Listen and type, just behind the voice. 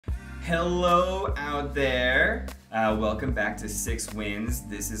Hello out there. Welcome back to 6 Wins.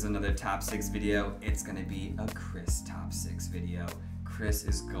 This is another top 6 video. It's gonna be a Chris top 6 video. Chris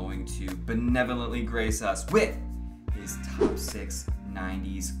is going to benevolently grace us with his top 6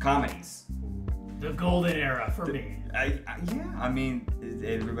 90s comedies. The golden era for me. Yeah, I mean,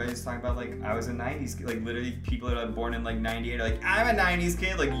 everybody's talking about like, I was a 90s kid. Like literally people that are born in like 98 are like, I'm a 90s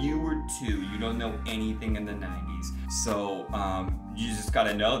kid. Like you were too. You don't know anything in the 90s. So you just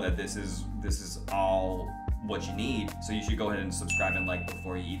gotta know that this is all what you need. So you should go ahead and subscribe and like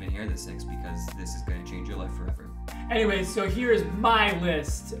before you even hear the 6, because this is gonna change your life forever. Anyway, so here's my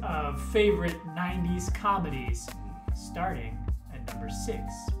list of favorite 90s comedies, starting at number 6.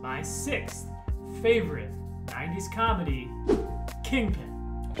 My 6th favorite 90s comedy,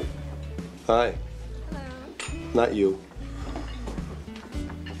 Kingpin. Hi. Hello. Not you.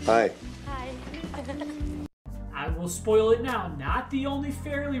 Hi. Hi. I will spoil it now. Not the only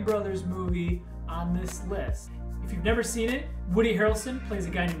Farrelly Brothers movie on this list. If you've never seen it, Woody Harrelson plays a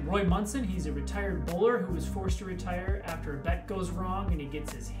guy named Roy Munson. He's a retired bowler who was forced to retire after a bet goes wrong and he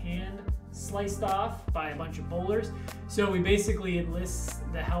gets his hand sliced off by a bunch of bowlers. So he basically enlists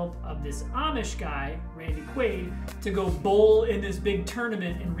the help of this Amish guy, Randy Quaid, to go bowl in this big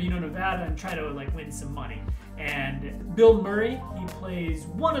tournament in Reno, Nevada and try to like win some money. And Bill Murray, he plays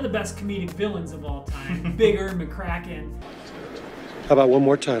one of the best comedic villains of all time, Big Ern McCracken. How about one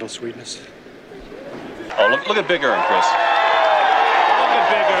more title, sweetness? Oh, look at Big Ern, Chris. Look at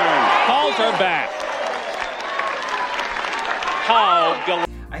Big Ern. Calls her back. How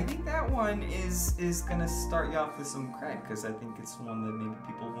I think that one is gonna start you off with some crack, because I think it's one that maybe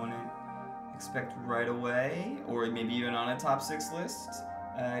people wouldn't expect right away, or maybe even on a top 6 list,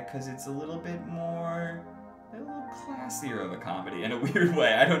 because it's a little bit more, a little classier of a comedy in a weird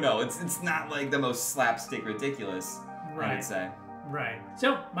way. I don't know. It's not like the most slapstick ridiculous, Right. I would say. Right.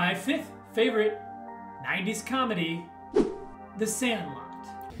 So, my 5th favorite 90s comedy, The Sandlot.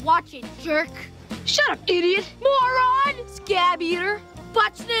 Watch it, jerk. Shut up, idiot. Moron. Scab eater.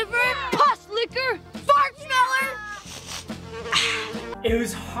 Butt sniffer. Pus licker. Fart smeller. It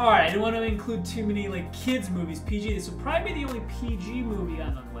was hard. I didn't want to include too many like kids movies, PG. This would probably be the only PG movie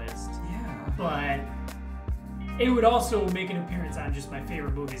on the list. Yeah. But it would also make an appearance on just my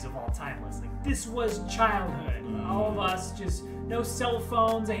favorite movies of all time list. Like, this was childhood. All of us, just no cell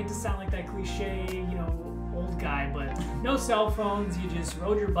phones. I hate to sound like that cliche, old guy, but no cell phones. You just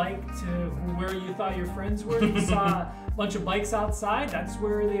rode your bike to where you thought your friends were. You saw a bunch of bikes outside. That's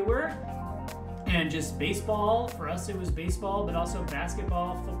where they were. And just baseball. For us, it was baseball, but also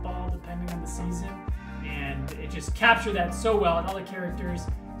basketball, football, depending on the season. And it just captured that so well. And all the characters,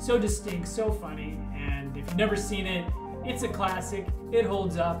 so distinct, so funny. And if you've never seen it, it's a classic. It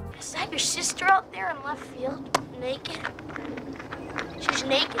holds up. Is that your sister out there in left field? Naked? She's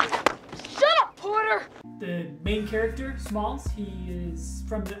naked. Shut up, Porter! The main character, Smalls, he is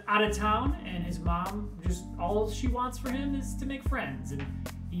from out of town, and his mom, just all she wants for him is to make friends. And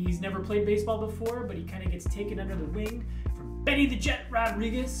he's never played baseball before, but he kind of gets taken under the wing from Benny the Jet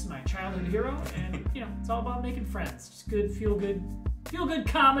Rodriguez, my childhood hero. And it's all about making friends. Just good, feel good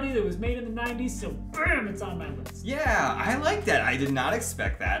comedy that was made in the 90s. So boom, it's on my list. Yeah, I like that. I did not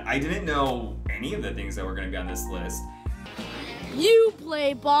expect that. I didn't know any of the things that were going to be on this list. You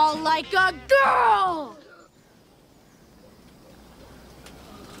play ball like a girl!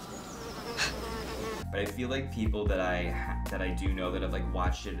 But I feel like people that I do know that have like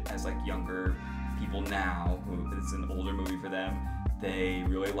watched it as like younger people now, who it's an older movie for them, they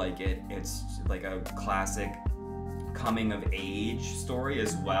really like it. It's like a classic coming of age story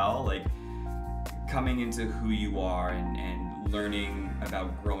as well, like coming into who you are and learning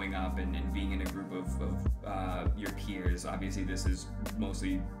about growing up and being in a group of your peers. Obviously this is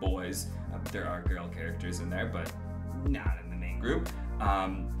mostly boys. There are girl characters in there, but not in the main group.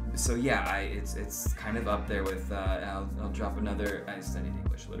 So yeah, it's kind of up there with, I'll drop another, I studied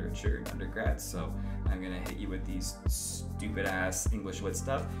English literature in undergrad, so I'm gonna hit you with these stupid ass English lit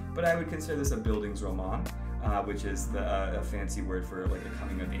stuff, but I would consider this a Bildungsroman, which is a fancy word for like a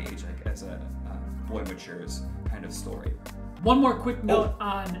coming of age, like as a boy matures kind of story. One more quick note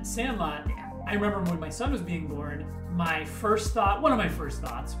on Sandlot. I remember when my son was being born, one of my first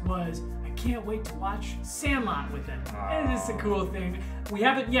thoughts was, I can't wait to watch Sandlot with him. And it's a cool thing. We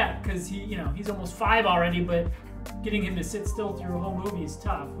haven't yet, because he's almost 5 already, but getting him to sit still through a whole movie is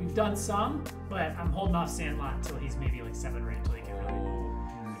tough. We've done some, but I'm holding off Sandlot until he's maybe like 7 or 8 until he can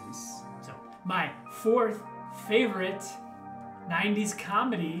really. Nice. So my 4th favorite 90s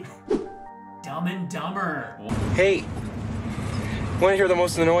comedy, Dumb and Dumber. Hey, want to hear the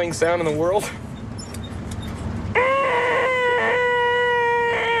most annoying sound in the world?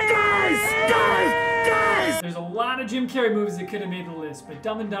 There's a lot of Jim Carrey movies that could have made the list, but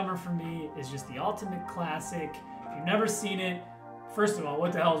Dumb and Dumber for me is just the ultimate classic. If you've never seen it, first of all,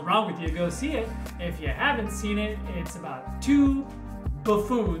 what the hell is wrong with you? Go see it. If you haven't seen it, it's about two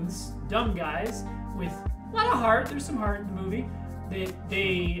buffoons, dumb guys, with a lot of heart. There's some heart in the movie.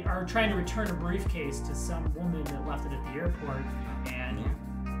 They are trying to return a briefcase to some woman that left it at the airport, and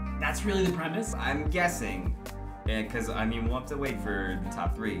that's really the premise. I'm guessing, because I mean, we'll have to wait for the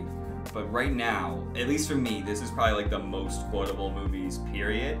top 3. But right now, at least for me, this is probably like the most quotable movies,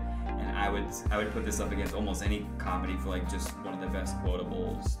 period. And I would put this up against almost any comedy for like just one of the best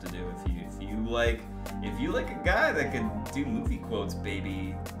quotables to do. If you like a guy that can do movie quotes,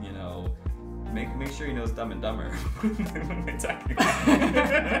 baby, you know, make sure he knows Dumb and Dumber. What am I talking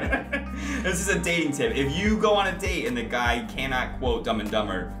about? This is a dating tip. If you go on a date and the guy cannot quote Dumb and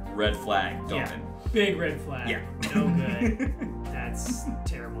Dumber, red flag. Don't. Yeah, big red flag. Yeah. No good. That's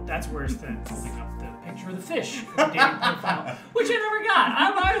terrible. That's worse than holding up the picture of the fish in the dating profile, which I never got.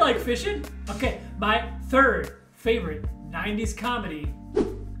 I like fishing. Okay, my third favorite 90s comedy,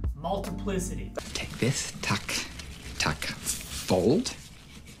 Multiplicity. Take this, tuck, fold,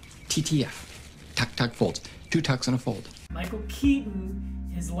 TTF. Tuck, folds. 2 tucks and a fold. Michael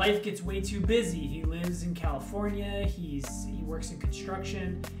Keaton, his life gets way too busy. He lives in California, he works in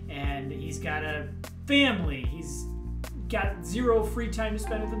construction, and he's got a family. He's got 0 free time to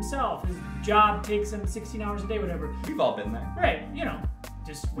spend with himself. His job takes him 16 hours a day, whatever. We've all been there. Right, you know,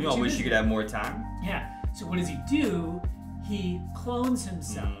 just way We all too wish busy. you could have more time. Yeah, so what does he do? He clones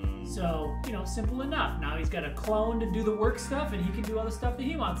himself. So, you know, simple enough. Now he's got a clone to do the work stuff, and he can do all the stuff that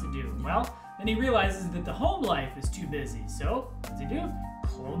he wants to do. Well, then he realizes that the home life is too busy. So, what does he do?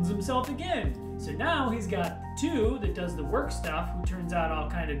 Clones himself again. So now he's got 2 that does the work stuff, who turns out all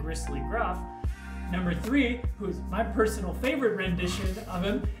kind of gristly gruff. Number 3, who's my personal favorite rendition of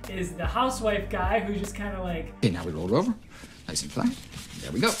him, is the housewife guy who's just kind of like... Okay, now we roll it over. Nice and flat.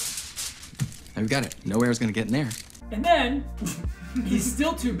 There we go. Now we got it. No air's gonna get in there. And then, he's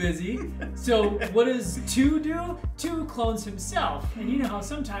still too busy, so what does 2 do? 2 clones himself. And you know how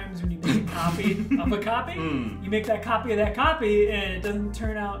sometimes when you make a copy of a copy, you make that copy of that copy, and it doesn't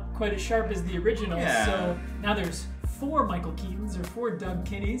turn out quite as sharp as the original. Yeah. So now there's 4 Michael Keatons, or 4 Doug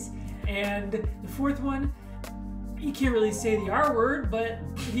Kinneys, and the 4th one, you can't really say the R word, but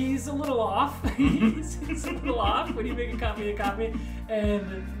he's a little off. he's a little off when you make a copy of a copy.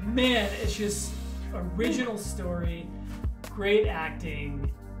 And man, it's just original story, great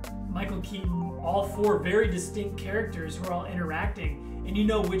acting, Michael Keaton, all 4 very distinct characters who are all interacting, and you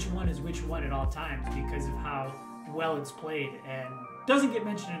know which one is which one at all times because of how well it's played, and doesn't get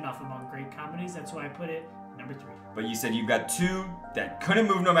mentioned enough among great comedies. That's why I put it number 3. But you said you've got 2 that couldn't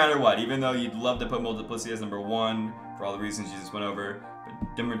move no matter what, even though you'd love to put Multiplicity as number 1 for all the reasons you just went over.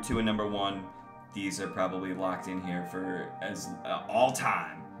 But number 2 and number 1, these are probably locked in here for as all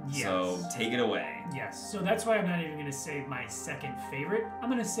time. Yes. So take it away. Yes, so that's why I'm not even gonna say my second favorite. I'm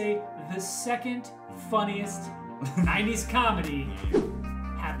gonna say the second funniest 90s comedy,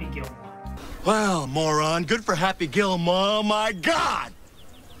 Happy Gilmore. Well, moron, good for Happy Gilmore, my God!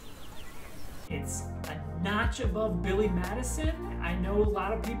 It's a notch above Billy Madison. I know a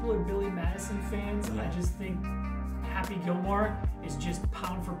lot of people are Billy Madison fans. I just think Happy Gilmore is just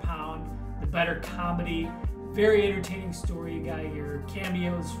pound for pound the better comedy. Very entertaining story. You got your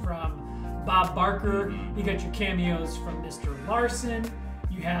cameos from Bob Barker. You got your cameos from Mr. Larson.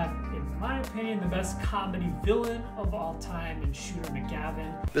 You have, in my opinion, the best comedy villain of all time in Shooter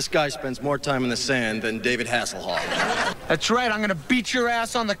McGavin. This guy spends more time in the sand than David Hasselhoff. That's right, I'm gonna beat your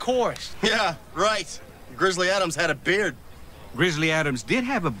ass on the course. Yeah, right. Grizzly Adams had a beard. Grizzly Adams did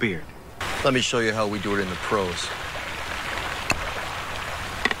have a beard. Let me show you how we do it in the pros.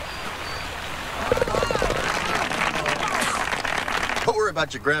 Don't worry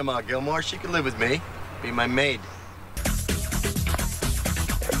about your grandma, Gilmore. She can live with me. Be my maid.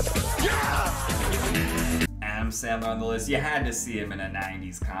 Adam Sandler on the list. You had to see him in a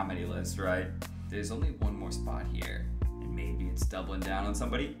 90s comedy list, right? There's only one more spot here. And maybe it's doubling down on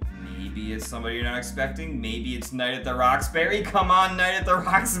somebody. Maybe it's somebody you're not expecting. Maybe it's Night at the Roxbury. Come on, Night at the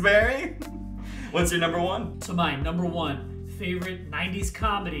Roxbury. What's your number 1? So my number 1 favorite 90s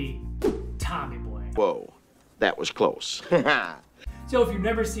comedy, Tommy Boy. Whoa, that was close. So if you've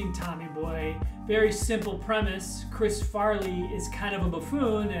never seen Tommy Boy, very simple premise. Chris Farley is kind of a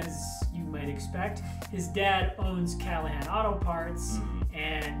buffoon, as you might expect. His dad owns Callahan Auto Parts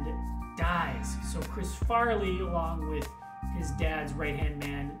and dies. So Chris Farley, along with his dad's right-hand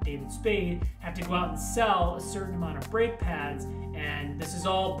man, David Spade, have to go out and sell a certain amount of brake pads, and this is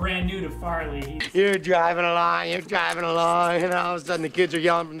all brand new to Farley. You're driving along, and all of a sudden the kids are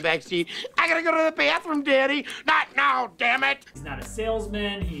yelling from the back seat, I gotta go to the bathroom, Daddy! Not now, damn it! He's not a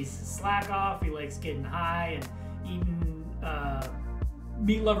salesman, he's a slack off, he likes getting high and eating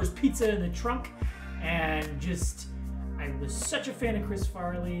meat lover's pizza in the trunk, and just, I was such a fan of Chris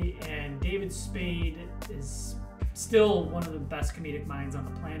Farley, and David Spade is still one of the best comedic minds on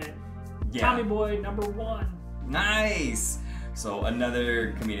the planet. Yeah. Tommy Boy, #1. Nice! So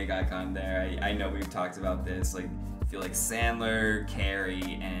another comedic icon there. I know we've talked about this. Like, I feel like Sandler,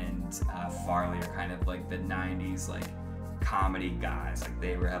 Carey, and Farley are kind of like the 90s like comedy guys. Like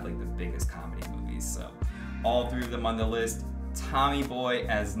they have like the biggest comedy movies. So all three of them on the list. Tommy Boy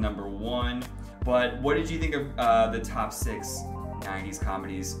as #1. But what did you think of the top 6 90s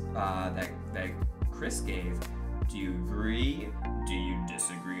comedies that Chris gave? Do you agree? Do you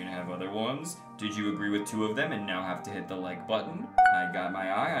disagree and have other ones? Did you agree with 2 of them and now have to hit the like button? I got my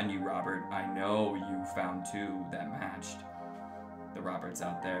eye on you, Robert. I know you found 2 that matched. The Roberts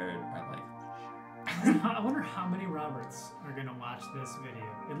out there are like... I wonder how many Roberts are gonna watch this video.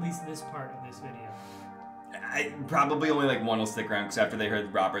 At least this part of this video. Probably only like 1 will stick around because after they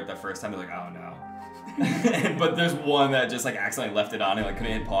heard Robert the first time, they're like, oh no. But there's one that just like accidentally left it on and like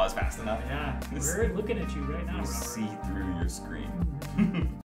couldn't hit pause fast enough. Yeah, we're looking at you right now, Robert. See through your screen.